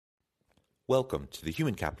Welcome to the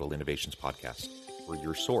Human Capital Innovations Podcast. We're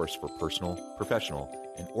your source for personal, professional,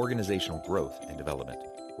 and organizational growth and development,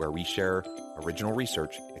 where we share original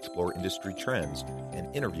research, explore industry trends,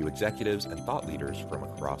 and interview executives and thought leaders from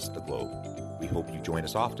across the globe. We hope you join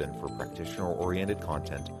us often for practitioner-oriented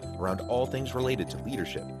content around all things related to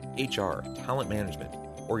leadership, HR, talent management,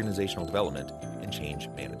 organizational development, and change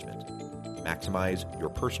management. Maximize your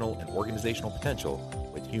personal and organizational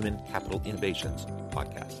potential with Human Capital Innovations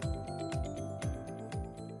Podcast.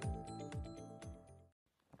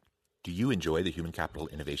 Do you enjoy the Human Capital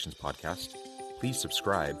Innovations Podcast? Please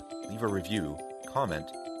subscribe, leave a review, comment,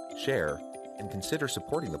 share, and consider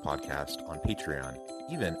supporting the podcast on Patreon,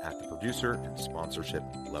 even at the producer and sponsorship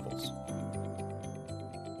levels.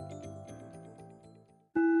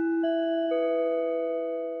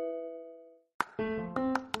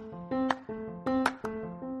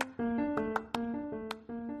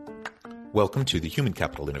 Welcome to the Human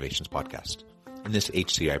Capital Innovations Podcast. In this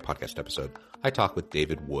HCI podcast episode, I talk with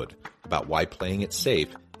David Wood about why playing it safe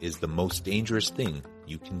is the most dangerous thing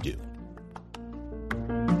you can do.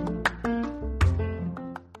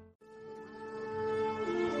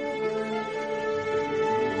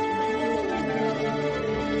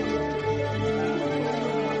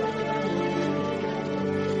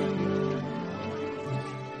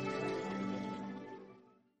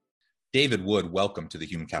 David Wood, welcome to the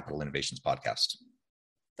Human Capital Innovations Podcast.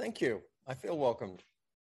 Thank you. I feel welcomed.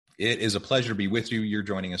 It is a pleasure to be with you. You're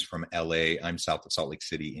joining us from LA. I'm south of Salt Lake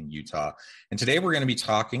City in Utah. And today we're going to be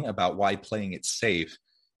talking about why playing it safe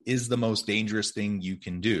is the most dangerous thing you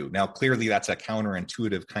can do. Now, clearly that's a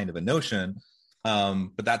counterintuitive kind of a notion,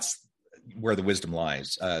 but that's where the wisdom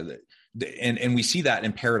lies. And we see that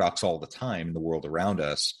in paradox all the time in the world around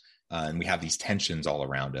us. And we have these tensions all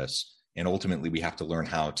around us. And ultimately, we have to learn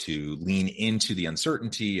how to lean into the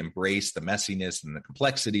uncertainty, embrace the messiness and the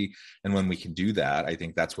complexity. And when we can do that, I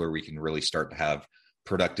think that's where we can really start to have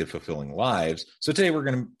productive, fulfilling lives. So today we're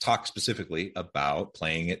going to talk specifically about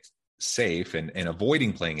playing it safe and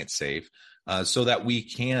avoiding playing it safe so that we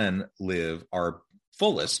can live our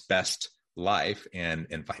fullest, best life and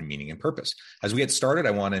find meaning and purpose. As we get started,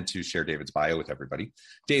 I wanted to share David's bio with everybody.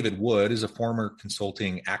 David Wood is a former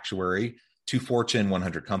consulting actuary to Fortune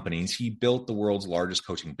 100 companies. He built the world's largest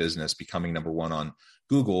coaching business, becoming number one on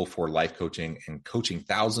Google for life coaching and coaching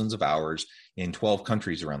thousands of hours in 12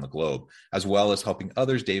 countries around the globe, as well as helping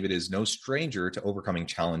others. David is no stranger to overcoming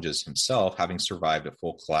challenges himself, having survived a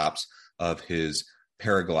full collapse of his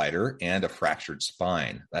paraglider and a fractured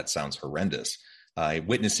spine. That sounds horrendous.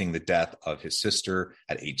 Witnessing the death of his sister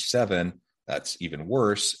at age 7, that's even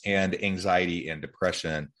worse, and anxiety and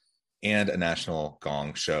depression, and a national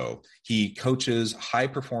gong show. He coaches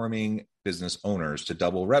high-performing business owners to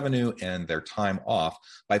double revenue and their time off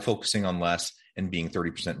by focusing on less and being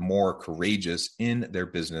 30% more courageous in their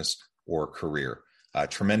business or career.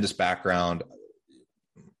 Tremendous background.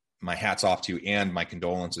 My hat's off to you and my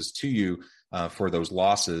condolences to you for those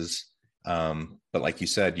losses. But like you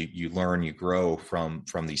said, you learn, you grow from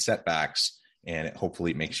these setbacks, and hopefully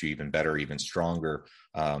it makes you even better, even stronger.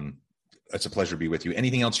 It's a pleasure to be with you.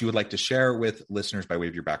 Anything else you would like to share with listeners by way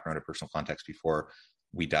of your background or personal context before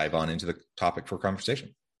we dive on into the topic for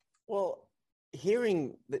conversation? Well,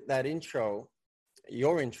 hearing that intro,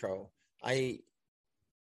 your intro, it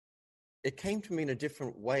came to me in a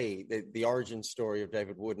different way, the origin story of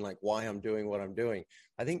David Wood and like why I'm doing what I'm doing.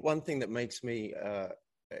 I think one thing that makes me a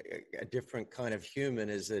different kind of human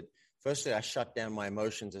is that firstly, I shut down my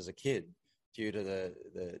emotions as a kid due to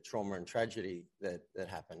the trauma and tragedy that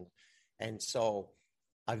happened. And so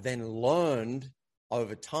I've then learned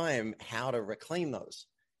over time how to reclaim those,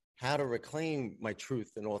 how to reclaim my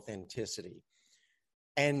truth and authenticity.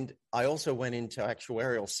 And I also went into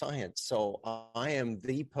actuarial science. So I am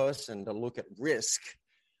the person to look at risk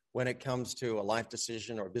when it comes to a life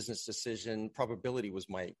decision or a business decision. Probability was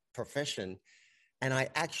my profession. And I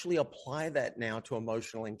actually apply that now to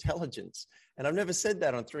emotional intelligence. And I've never said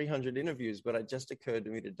that on 300 interviews, but it just occurred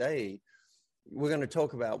to me today. We're going to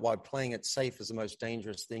talk about why playing it safe is the most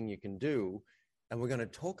dangerous thing you can do. And we're going to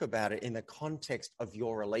talk about it in the context of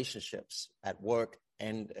your relationships at work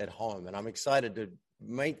and at home. And I'm excited to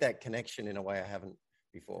make that connection in a way I haven't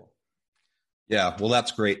before. Yeah, well,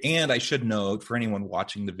 that's great. And I should note for anyone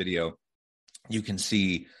watching the video, you can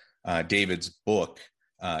see David's book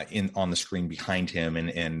on the screen behind him,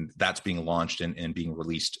 and that's being launched and being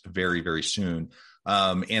released very, very soon.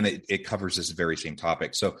 And it covers this very same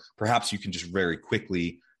topic. So perhaps you can just very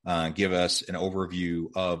quickly give us an overview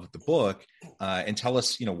of the book and tell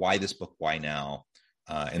us, why this book, why now,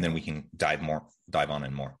 and then we can dive on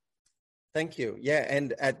in more. Thank you. Yeah,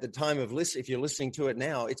 and at the time of if you're listening to it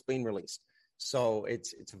now, it's been released. So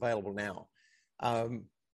it's available now.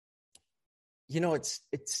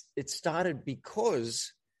 It started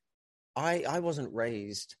because I wasn't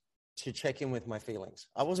raised to check in with my feelings.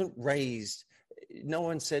 I wasn't raised. No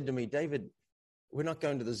one said to me, David, we're not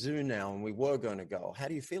going to the zoo now, and we were going to go. How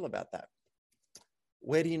do you feel about that?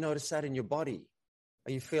 Where do you notice that in your body?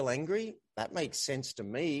 You feel angry? That makes sense to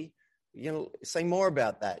me. Say more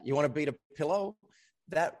about that. You want to beat a pillow?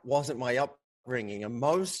 That wasn't my upbringing. And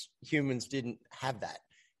most humans didn't have that.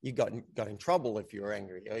 You got in trouble if you were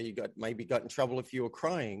angry, or you got in trouble if you were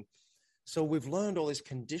crying. So we've learned all this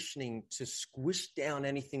conditioning to squish down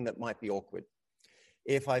anything that might be awkward.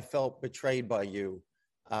 If I felt betrayed by you,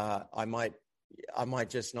 I might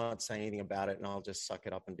just not say anything about it, and I'll just suck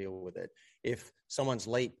it up and deal with it. If someone's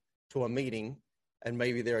late to a meeting and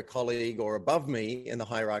maybe they're a colleague or above me in the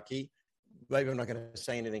hierarchy, maybe I'm not going to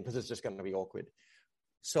say anything because it's just going to be awkward.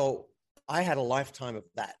 So I had a lifetime of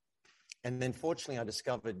that. And then fortunately, I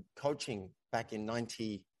discovered coaching back in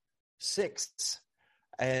 96.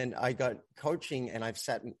 And I got coaching, and I've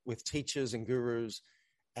sat with teachers and gurus,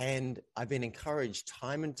 and I've been encouraged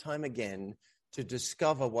time and time again to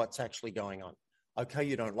discover what's actually going on. Okay,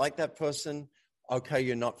 you don't like that person. Okay,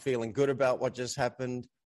 you're not feeling good about what just happened.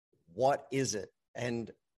 What is it?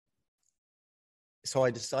 And so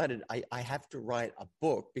I decided I have to write a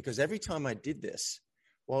book, because every time I did this,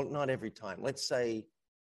 well, not every time, let's say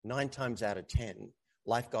 9 times out of 10,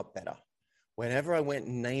 life got better. Whenever I went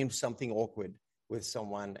and named something awkward with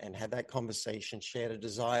someone and had that conversation, shared a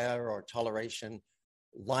desire or toleration,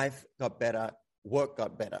 life got better, work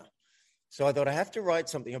got better. So I thought I have to write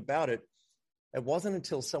something about it. It wasn't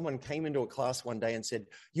until someone came into a class one day and said,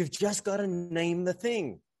 "You've just got to name the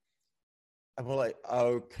thing." And we're like,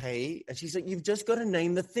 okay. And she said, "You've just got to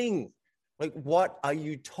name the thing." Like, what are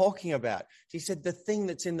you talking about? She said, "The thing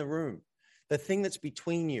that's in the room, the thing that's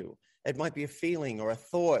between you. It might be a feeling or a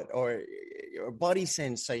thought or a body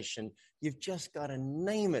sensation. You've just got to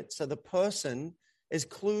name it so the person is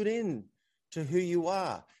clued in to who you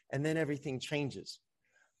are, and then everything changes."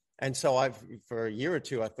 And so for a year or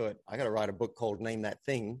two, I thought, I got to write a book called Name That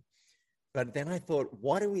Thing. But then I thought,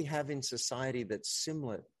 what do we have in society that's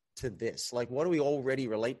similar to this? Like, what do we already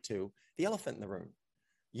relate to? The elephant in the room.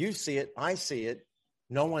 You see it, I see it,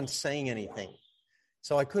 no one's saying anything.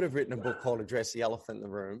 So I could have written a book called Address the Elephant in the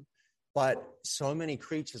Room, but so many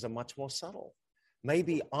creatures are much more subtle.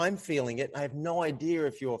 Maybe I'm feeling it. I have no idea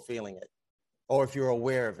if you're feeling it or if you're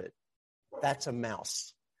aware of it. That's a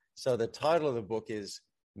mouse. So the title of the book is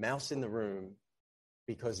Mouse in the Room,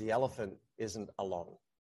 because the elephant isn't alone.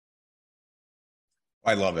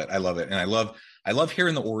 I love it. I love it. And I love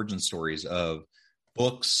hearing the origin stories of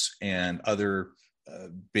books and other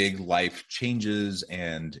big life changes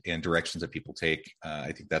and directions that people take.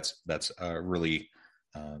 I think that's a really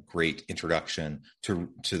great introduction to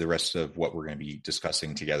the rest of what we're going to be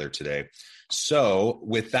discussing together today. So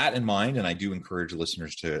with that in mind, and I do encourage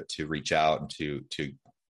listeners to reach out and to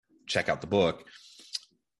check out the book,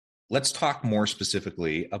 let's talk more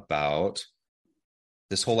specifically about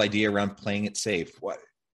this whole idea around playing it safe.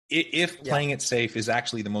 If playing it safe is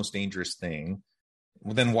actually the most dangerous thing,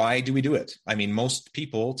 well, then why do we do it? I mean, most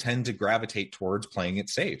people tend to gravitate towards playing it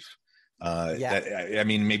safe.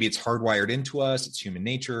 Maybe it's hardwired into us. It's human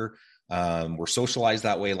nature. We're socialized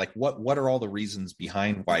that way. Like, what are all the reasons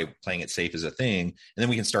behind why playing it safe is a thing? And then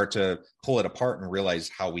we can start to pull it apart and realize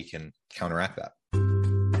how we can counteract that.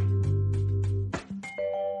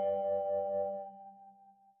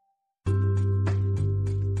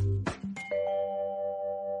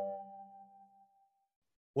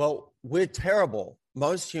 Well, we're terrible.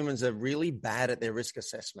 Most humans are really bad at their risk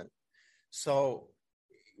assessment. So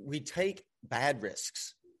we take bad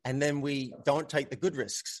risks, and then we don't take the good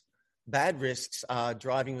risks. Bad risks are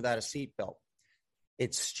driving without a seatbelt.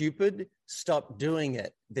 It's stupid. Stop doing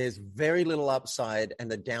it. There's very little upside, and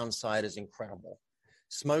the downside is incredible.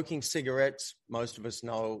 Smoking cigarettes, most of us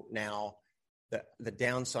know now that the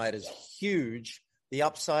downside is huge. The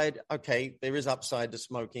upside, okay, there is upside to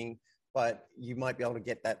smoking, but you might be able to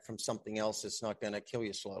get that from something else that's not going to kill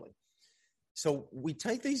you slowly. So we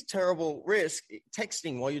take these terrible risks.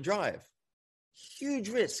 Texting while you drive, huge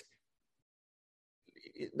risk.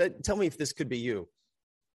 Tell me if this could be you.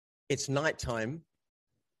 It's nighttime,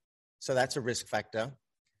 so that's a risk factor.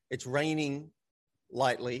 It's raining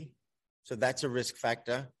lightly, so that's a risk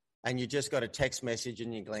factor. And you just got a text message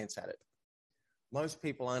and you glance at it. Most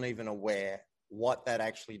people aren't even aware what that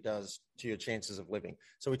actually does to your chances of living.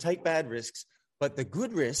 So we take bad risks, but the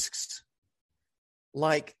good risks,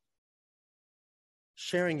 like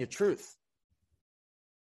sharing your truth,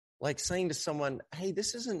 like saying to someone, "Hey,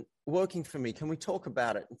 this isn't working for me. Can we talk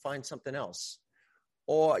about it and find something else?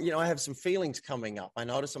 Or, I have some feelings coming up. I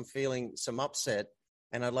notice I'm feeling some upset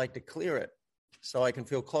and I'd like to clear it so I can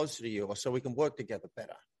feel closer to you or so we can work together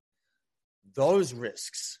better. Those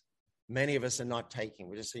risks, many of us are not taking.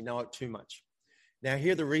 We just say, no, too much. Now,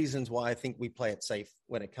 here are the reasons why I think we play it safe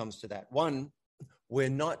when it comes to that. One, we're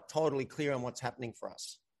not totally clear on what's happening for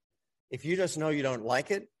us. If you just know you don't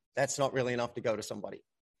like it, that's not really enough to go to somebody.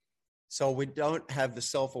 So we don't have the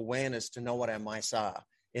self-awareness to know what our mice are.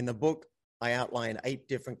 In the book, I outline 8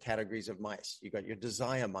 different categories of mice. You've got your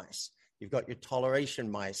desire mice, you've got your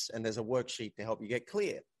toleration mice, and there's a worksheet to help you get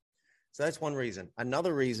clear. So that's one reason.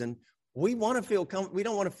 Another reason, we want to feel we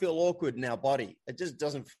don't want to feel awkward in our body. It just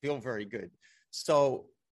doesn't feel very good. So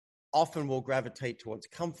often we'll gravitate towards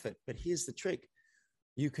comfort. But here's the trick.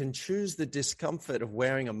 You can choose the discomfort of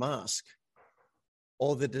wearing a mask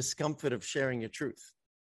or the discomfort of sharing your truth.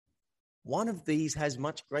 One of these has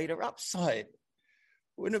much greater upside.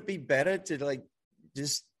 Wouldn't it be better to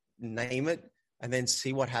just name it and then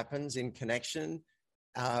see what happens in connection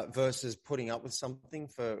versus putting up with something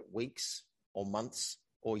for weeks or months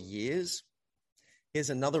or years? Here's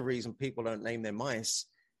another reason people don't name their mice.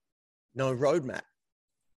 No roadmap.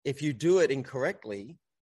 If you do it incorrectly,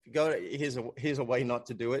 if you here's a way not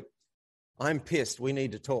to do it. I'm pissed. We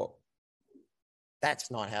need to talk.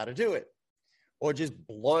 That's not how to do it. Or just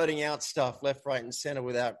blurting out stuff left, right, and center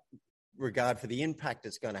without regard for the impact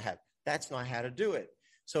it's going to have. That's not how to do it.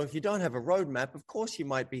 So if you don't have a roadmap, of course you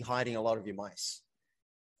might be hiding a lot of your mice.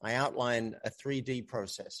 I outline a 3D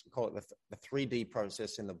process. We call it the 3D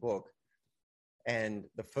process in the book. And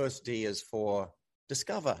the first D is for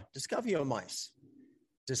discover your mice.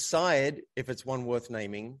 Decide if it's one worth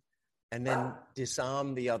naming, and then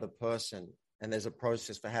disarm the other person. And there's a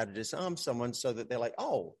process for how to disarm someone so that they're like,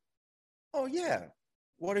 oh yeah,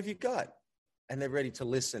 what have you got? And they're ready to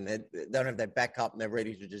listen. They don't have their back up and they're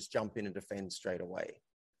ready to just jump in and defend straight away.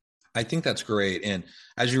 I think that's great. And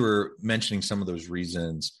as you were mentioning some of those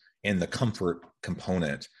reasons and the comfort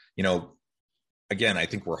component, again, I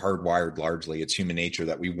think we're hardwired largely. It's human nature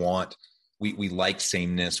that we like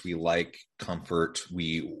sameness. We like comfort.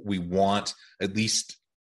 We want at least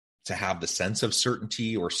to have the sense of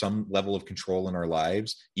certainty or some level of control in our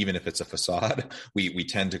lives, even if it's a facade. We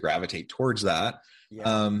tend to gravitate towards that.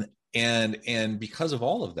 Yeah. And because of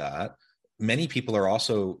all of that, many people are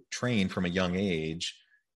also trained from a young age,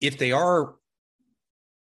 if they are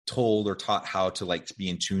told or taught how to be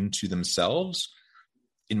in tune to themselves,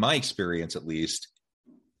 in my experience, at least,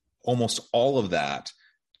 almost all of that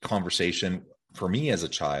conversation for me as a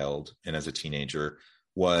child and as a teenager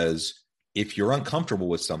was, if you're uncomfortable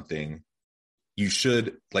with something, you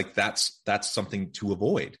should that's something to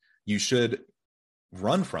avoid. You should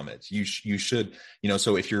run from it. You should,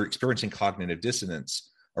 so if you're experiencing cognitive dissonance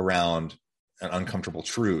around an uncomfortable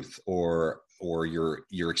truth, or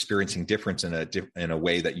you're experiencing difference in a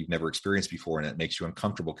way that you've never experienced before, and it makes you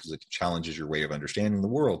uncomfortable because it challenges your way of understanding the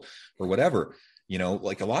world or whatever, a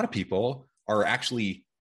lot of people are actually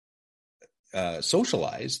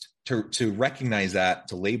socialized to recognize that,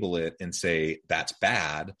 to label it and say, that's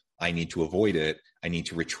bad. I need to avoid it. I need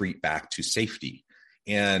to retreat back to safety.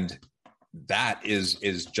 And that is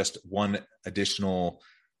just one additional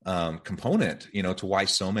component, to why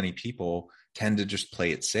so many people tend to just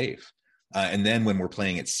play it safe. And then when we're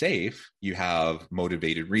playing it safe, you have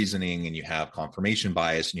motivated reasoning and you have confirmation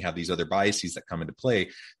bias and you have these other biases that come into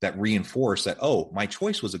play that reinforce that, oh, my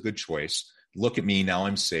choice was a good choice. Look at me. Now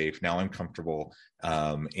I'm safe. Now I'm comfortable.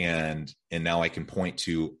 And now I can point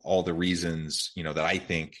to all the reasons, that I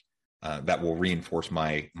think that will reinforce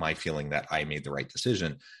my feeling that I made the right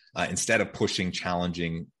decision. Instead of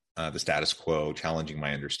challenging the status quo, challenging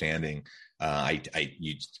my understanding,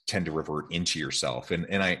 you tend to revert into yourself.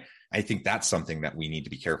 And I think that's something that we need to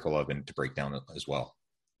be careful of and to break down as well.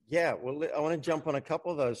 Yeah. Well, I want to jump on a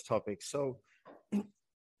couple of those topics. So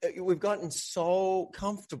we've gotten so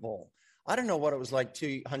comfortable. I don't know what it was like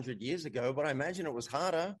 200 years ago, but I imagine it was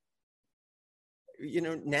harder.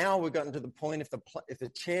 Now we've gotten to the point, if the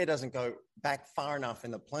chair doesn't go back far enough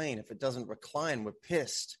in the plane, if it doesn't recline, we're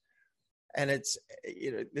pissed. And it's,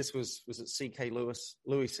 this was it C.K.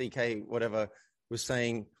 Louis C.K. whatever was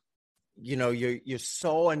saying, you're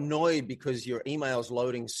so annoyed because your email's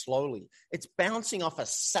loading slowly. It's bouncing off a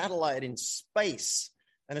satellite in space.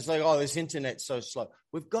 And it's like, oh, this internet's so slow.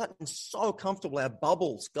 We've gotten so comfortable. Our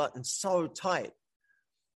bubble's gotten so tight.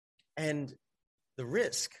 And the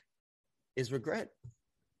risk is regret.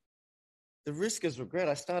 The risk is regret.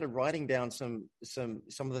 I started writing down some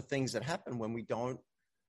of the things that happen when we don't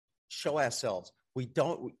show ourselves. We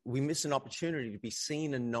miss an opportunity to be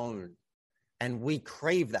seen and known. And we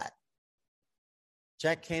crave that.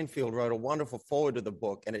 Jack Canfield wrote a wonderful foreword to the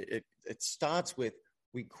book, and it starts with,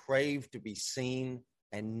 we crave to be seen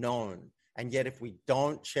and known. And yet if we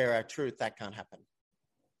don't share our truth, that can't happen.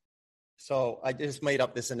 So I just made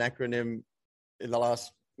up this acronym in the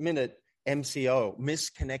last minute, MCO,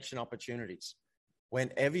 missed connection opportunities.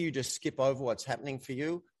 Whenever you just skip over what's happening for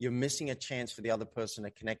you, you're missing a chance for the other person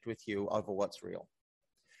to connect with you over what's real.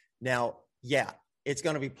 Now, yeah, it's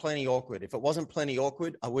going to be plenty awkward. If it wasn't plenty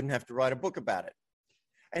awkward, I wouldn't have to write a book about it.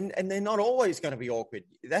 And they're not always going to be awkward.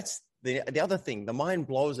 That's the other thing. The mind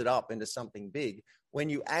blows it up into something big. When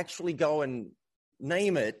you actually go and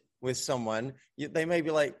name it with someone, they may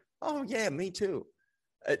be like, oh, yeah, me too.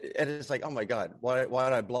 And it's like, oh, my God, why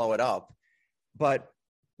did I blow it up? But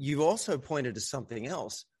you also pointed to something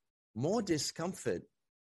else. More discomfort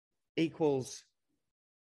equals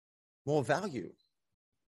more value.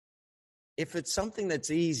 If it's something that's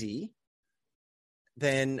easy,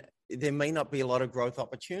 then there may not be a lot of growth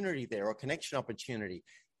opportunity there or connection opportunity.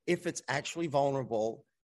 If it's actually vulnerable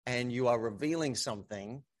and you are revealing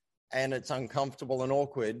something and it's uncomfortable and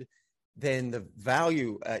awkward, then the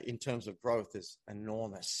value in terms of growth is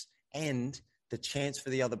enormous. And the chance for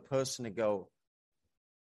the other person to go,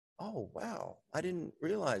 oh, wow, I didn't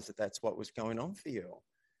realize that that's what was going on for you.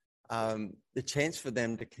 The chance for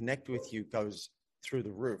them to connect with you goes through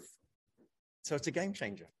the roof. So it's a game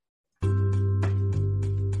changer.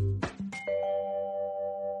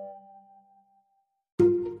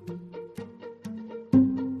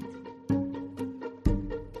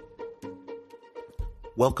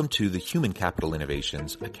 Welcome to the Human Capital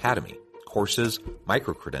Innovations Academy. Courses,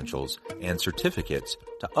 micro-credentials, and certificates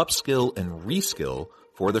to upskill and reskill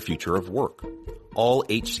for the future of work. All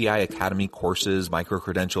HCI Academy courses,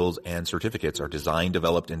 micro-credentials, and certificates are designed,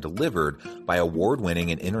 developed, and delivered by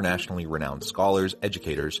award-winning and internationally renowned scholars,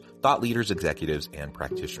 educators, thought leaders, executives, and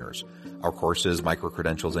practitioners. Our courses,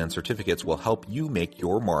 micro-credentials, and certificates will help you make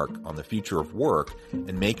your mark on the future of work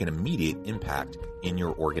and make an immediate impact in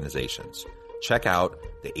your organizations. Check out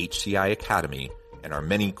the HCI Academy and our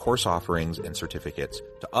many course offerings and certificates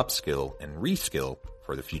to upskill and reskill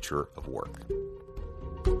for the future of work.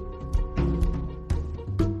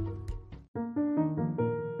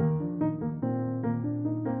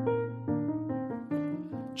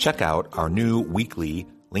 Check out our new weekly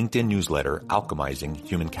LinkedIn newsletter, Alchemizing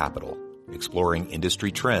Human Capital, exploring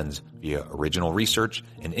industry trends via original research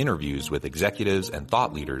and interviews with executives and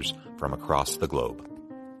thought leaders from across the globe.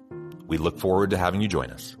 We look forward to having you join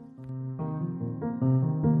us.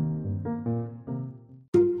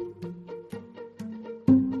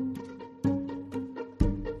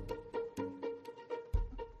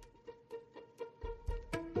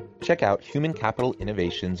 Check out Human Capital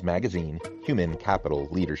Innovations magazine, Human Capital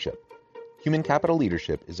Leadership. Human Capital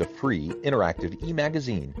Leadership is a free, interactive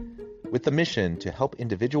e-magazine with the mission to help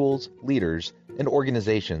individuals, leaders, and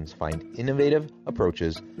organizations find innovative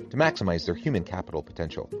approaches to maximize their human capital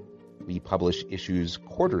potential. We publish issues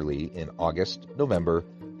quarterly in August, November,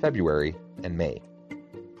 February, and May.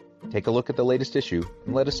 Take a look at the latest issue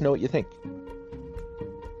and let us know what you think.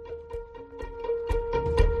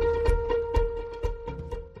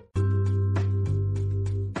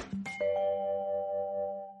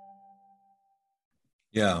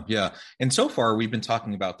 Yeah. And so far, we've been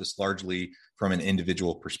talking about this largely from an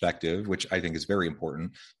individual perspective, which I think is very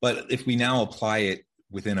important. But if we now apply it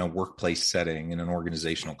within a workplace setting, in an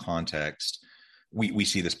organizational context, we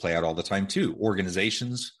see this play out all the time too.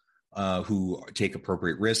 Organizations who take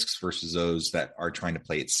appropriate risks versus those that are trying to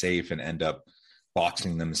play it safe and end up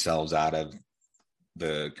boxing themselves out of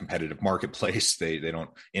the competitive marketplace. They don't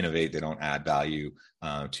innovate, they don't add value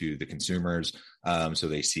to the consumers. So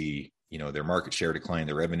they see their market share decline,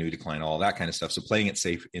 their revenue decline, all that kind of stuff. So playing it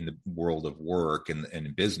safe in the world of work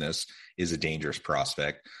and business is a dangerous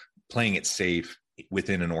prospect. Playing it safe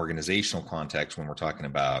within an organizational context, when we're talking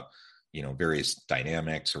about various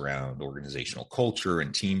dynamics around organizational culture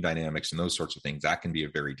and team dynamics and those sorts of things, that can be a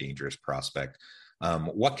very dangerous prospect.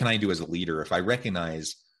 What can I do as a leader if I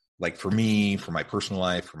recognize, like for me, for my personal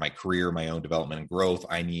life, for my career, my own development and growth,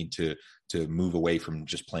 I need to move away from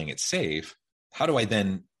just playing it safe? How do I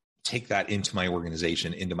then take that into my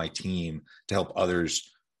organization, into my team, to help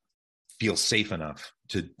others feel safe enough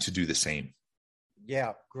to do the same?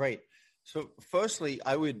 Yeah, great. So firstly,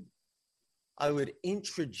 I would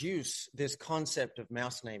introduce this concept of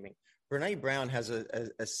mouse naming. Brene Brown has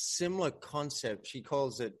a similar concept. She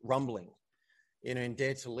calls it rumbling. In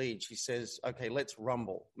Dare to Lead, she says, okay, let's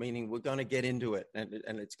rumble, meaning we're going to get into it, and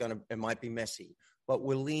it might be messy, but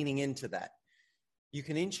we're leaning into that. You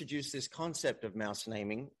can introduce this concept of mouse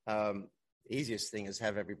naming easiest thing is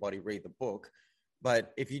have everybody read the book.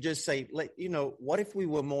 But if you just say, what if we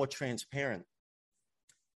were more transparent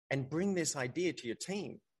and bring this idea to your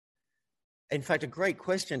team? In fact, a great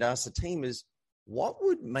question to ask the team is, what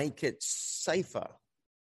would make it safer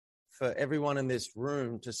for everyone in this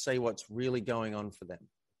room to say what's really going on for them?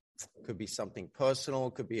 Could be something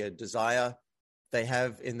personal, could be a desire they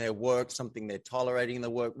have in their work, something they're tolerating in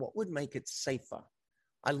their work. What would make it safer?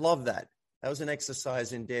 I love that. That was an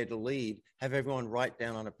exercise in Dare to Lead. Have everyone write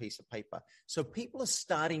down on a piece of paper. So people are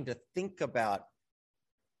starting to think about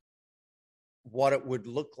what it would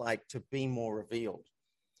look like to be more revealed.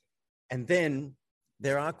 And then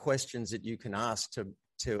there are questions that you can ask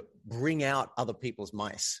to bring out other people's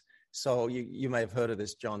mice. So you may have heard of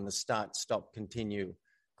this, John, the start, stop, continue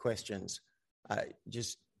questions.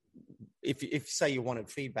 Just if say you wanted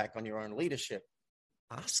feedback on your own leadership,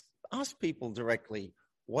 ask people directly,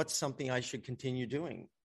 what's something I should continue doing?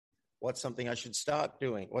 What's something I should start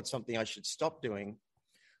doing? What's something I should stop doing?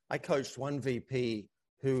 I coached one VP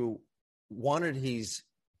who wanted his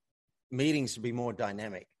meetings to be more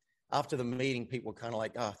dynamic. After the meeting, people were kind of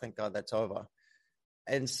like, oh, thank God that's over.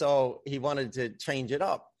 And so he wanted to change it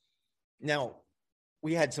up. Now,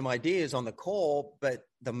 we had some ideas on the call, but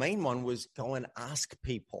the main one was go and ask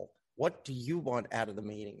people, what do you want out of the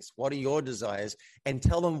meetings? What are your desires? And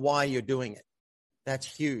tell them why you're doing it. That's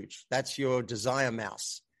huge. That's your desire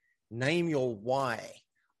mouse. Name your why.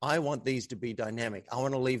 I want these to be dynamic. I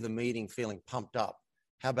want to leave the meeting feeling pumped up.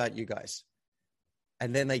 How about you guys?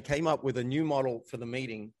 And then they came up with a new model for the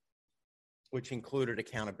meeting, which included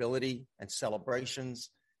accountability and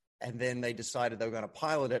celebrations. And then they decided they were going to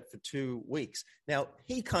pilot it for 2 weeks. Now,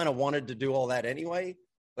 he kind of wanted to do all that anyway,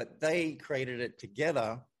 but they created it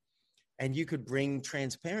together, and you could bring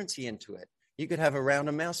transparency into it. You could have a round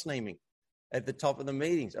of mouse naming at the top of the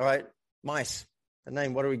meetings. All right, mice, the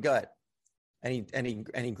name, what do we got? And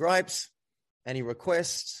he gripes, and he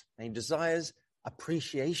requests, and he desires.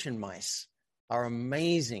 Appreciation mice are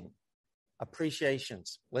amazing.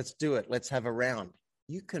 Appreciations. Let's do it. Let's have a round.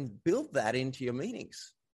 You can build that into your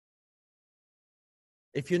meetings.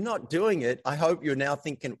 If you're not doing it, I hope you're now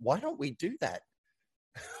thinking, why don't we do that?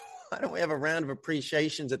 Why don't we have a round of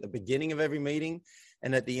appreciations at the beginning of every meeting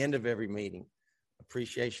and at the end of every meeting?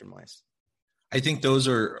 Appreciation mice. I think those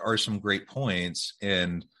are some great points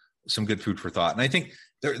and some good food for thought. And I think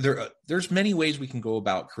there's many ways we can go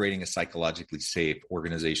about creating a psychologically safe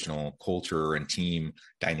organizational culture and team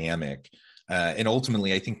dynamic. And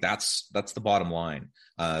ultimately, I think that's the bottom line.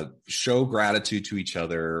 Show gratitude to each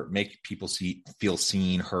other, make people feel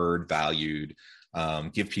seen, heard, valued,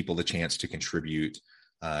 give people the chance to contribute,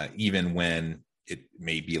 even when it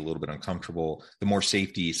may be a little bit uncomfortable. The more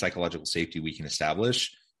psychological safety we can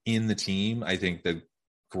establish in the team, I think the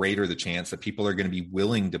greater the chance that people are going to be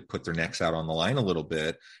willing to put their necks out on the line a little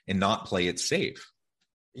bit and not play it safe.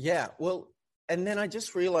 Yeah, well, and then I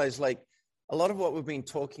just realized, like, a lot of what we've been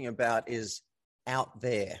talking about is out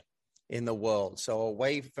there in the world. So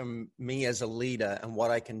away from me as a leader and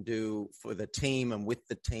what I can do for the team and with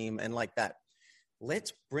the team and like that.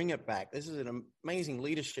 Let's bring it back. This is an amazing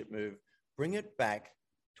leadership move. Bring it back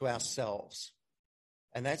to ourselves.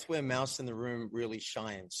 And that's where Mouse in the Room really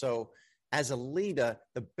shines. So as a leader,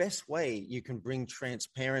 the best way you can bring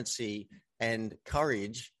transparency and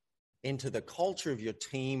courage into the culture of your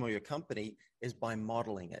team or your company is by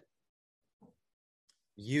modeling it.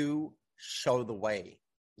 You show the way.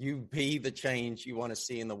 You be the change you want to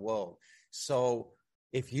see in the world. So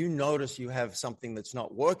if you notice you have something that's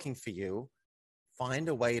not working for you, find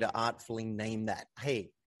a way to artfully name that.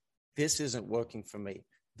 Hey, this isn't working for me.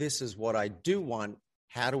 This is what I do want.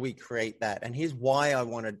 How do we create that? And here's why I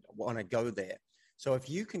want to go there. So if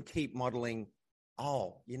you can keep modeling,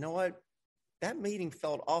 oh, you know what? That meeting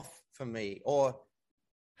felt off for me. Or,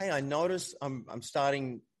 hey, I noticed I'm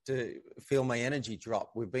starting to feel my energy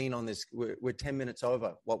drop. We've been on this, we're 10 minutes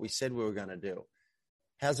over what we said we were going to do.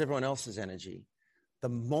 How's everyone else's energy? The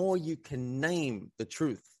more you can name the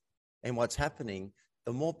truth and what's happening,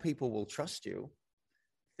 the more people will trust you.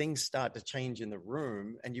 Things start to change in the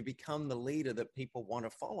room and you become the leader that people want to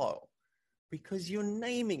follow because you're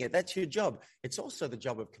naming it. That's your job. It's also the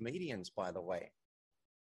job of comedians, by the way.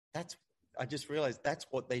 I just realized that's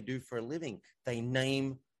what they do for a living. They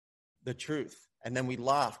name the truth. And then we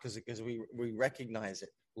laugh because we recognize it.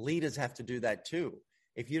 Leaders have to do that too.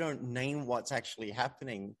 If you don't name what's actually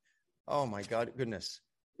happening, oh my goodness,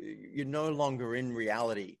 you're no longer in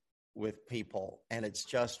reality with people, and it's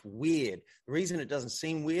just weird. The reason it doesn't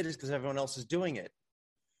seem weird is because everyone else is doing it.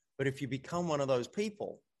 But if you become one of those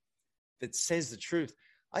people that says the truth,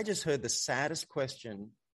 I just heard the saddest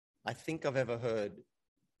question I think I've ever heard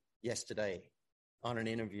yesterday on an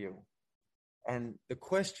interview. And the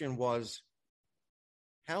question was,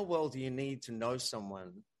 how well do you need to know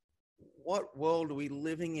someone? What world are we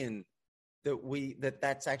living in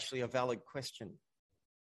that's actually a valid question?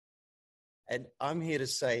 And I'm here to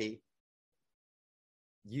say,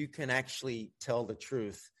 you can actually tell the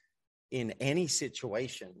truth in any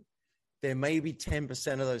situation. There may be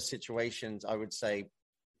 10% of those situations, I would say,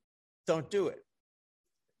 don't do it.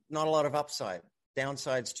 Not a lot of upside.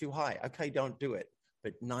 Downside's too high. Okay, don't do it.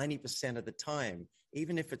 But 90% of the time,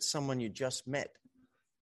 even if it's someone you just met,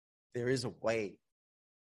 there is a way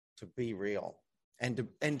to be real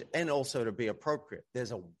and also to be appropriate.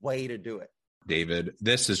 There's a way to do it. David,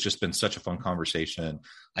 this has just been such a fun conversation.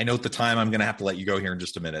 I know at the time I'm going to have to let you go here in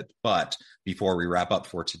just a minute, but before we wrap up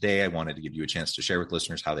for today, I wanted to give you a chance to share with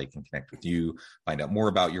listeners how they can connect with you, find out more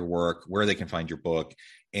about your work, where they can find your book,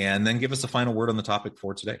 and then give us a final word on the topic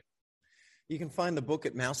for today. You can find the book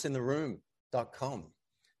at mouseintheroom.com.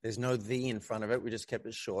 There's no "the" in front of it. We just kept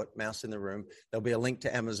it short, Mouse in the Room. There'll be a link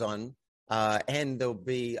to Amazon, and there'll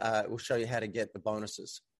be, we'll show you how to get the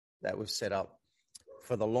bonuses that we've set up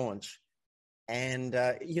for the launch. And,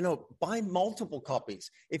 buy multiple copies.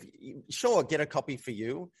 Sure, get a copy for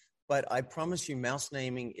you, but I promise you mouse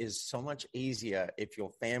naming is so much easier if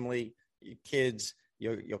your family, your kids,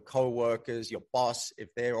 your co-workers, your boss, if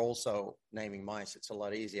they're also naming mice, it's a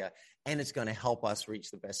lot easier. And it's going to help us reach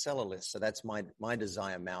the bestseller list. So that's my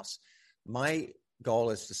desire mouse. My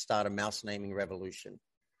goal is to start a mouse naming revolution.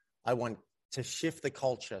 I want to shift the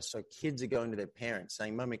culture so kids are going to their parents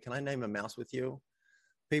saying, "Mommy, can I name a mouse with you?"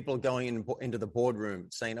 People are going into the boardroom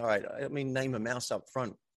saying, "All right, name a mouse up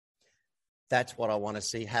front." That's what I want to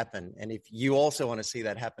see happen. And if you also want to see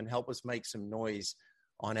that happen, help us make some noise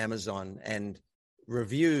on Amazon. And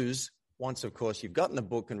reviews, once, of course, you've gotten the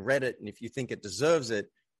book and read it, and if you think it deserves it,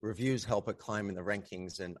 reviews help it climb in the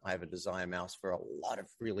rankings. And I have a desire mouse for a lot of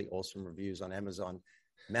really awesome reviews on Amazon,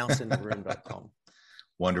 mouseintheroom.com.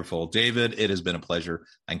 Wonderful. David, it has been a pleasure.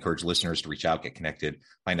 I encourage listeners to reach out, get connected,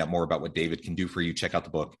 find out more about what David can do for you. Check out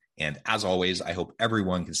the book. And as always, I hope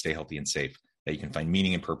everyone can stay healthy and safe, that you can find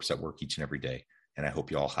meaning and purpose at work each and every day. And I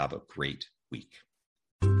hope you all have a great week.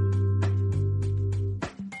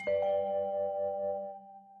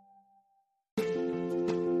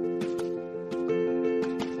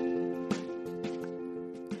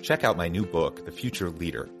 Check out my new book, The Future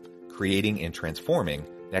Leader, Creating and Transforming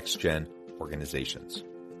Next-Gen Organizations.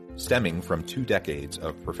 Stemming from 2 decades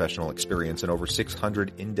of professional experience and over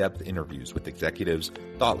 600 in-depth interviews with executives,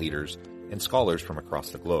 thought leaders, and scholars from across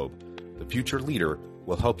the globe, The Future Leader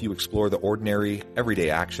will help you explore the ordinary, everyday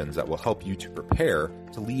actions that will help you to prepare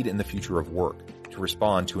to lead in the future of work, to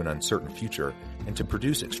respond to an uncertain future, and to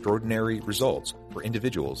produce extraordinary results for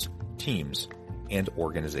individuals, teams, and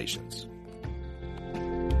organizations.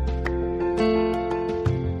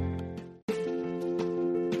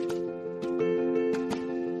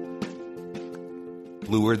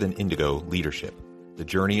 Bluer Than Indigo Leadership, the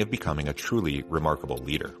journey of becoming a truly remarkable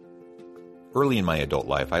leader. Early in my adult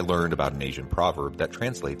life, I learned about an Asian proverb that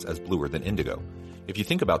translates as bluer than indigo. If you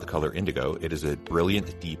think about the color indigo, it is a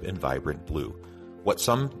brilliant, deep, and vibrant blue, what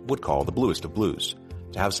some would call the bluest of blues.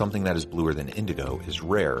 To have something that is bluer than indigo is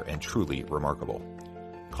rare and truly remarkable.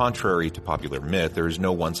 Contrary to popular myth, there is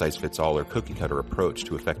no one-size-fits-all or cookie-cutter approach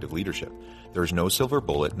to effective leadership. There is no silver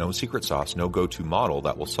bullet, no secret sauce, no go-to model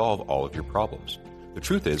that will solve all of your problems. The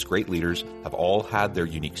truth is, great leaders have all had their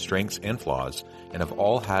unique strengths and flaws, and have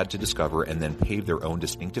all had to discover and then pave their own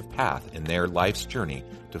distinctive path in their life's journey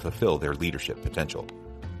to fulfill their leadership potential.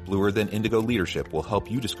 Bluer Than Indigo Leadership will help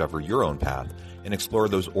you discover your own path and explore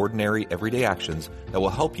those ordinary, everyday actions that will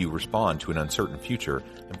help you respond to an uncertain future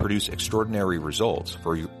and produce extraordinary results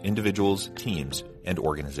for your individuals, teams, and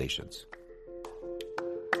organizations.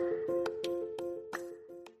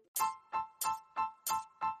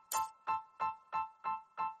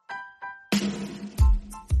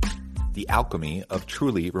 The Alchemy of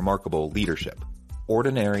Truly Remarkable Leadership.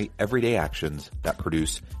 Ordinary, everyday actions that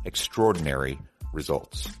produce extraordinary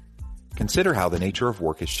results. Consider how the nature of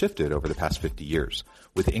work has shifted over the past 50 years.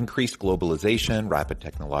 With increased globalization, rapid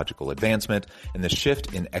technological advancement, and the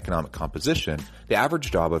shift in economic composition, the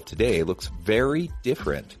average job of today looks very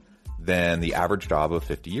different than the average job of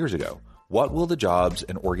 50 years ago. What will the jobs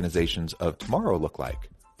and organizations of tomorrow look like?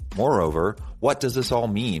 Moreover, what does this all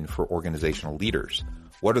mean for organizational leaders?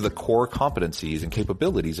 What are the core competencies and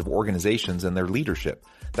capabilities of organizations and their leadership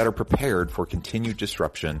that are prepared for continued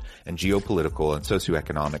disruption and geopolitical and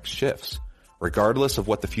socioeconomic shifts? Regardless of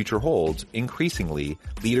what the future holds, increasingly,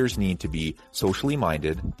 leaders need to be socially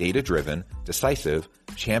minded, data-driven, decisive,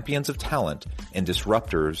 champions of talent, and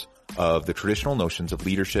disruptors of the traditional notions of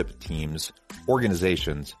leadership, teams,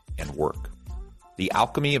 organizations, and work. The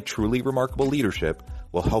Alchemy of Truly Remarkable Leadership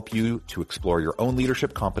will help you to explore your own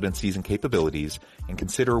leadership competencies and capabilities and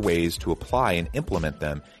consider ways to apply and implement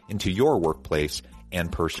them into your workplace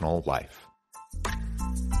and personal life.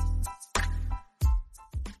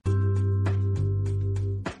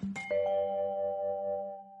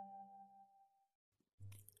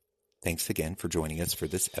 Thanks again for joining us for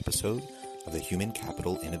this episode of the Human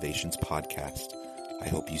Capital Innovations Podcast. I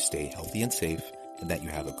hope you stay healthy and safe and that you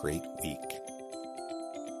have a great week.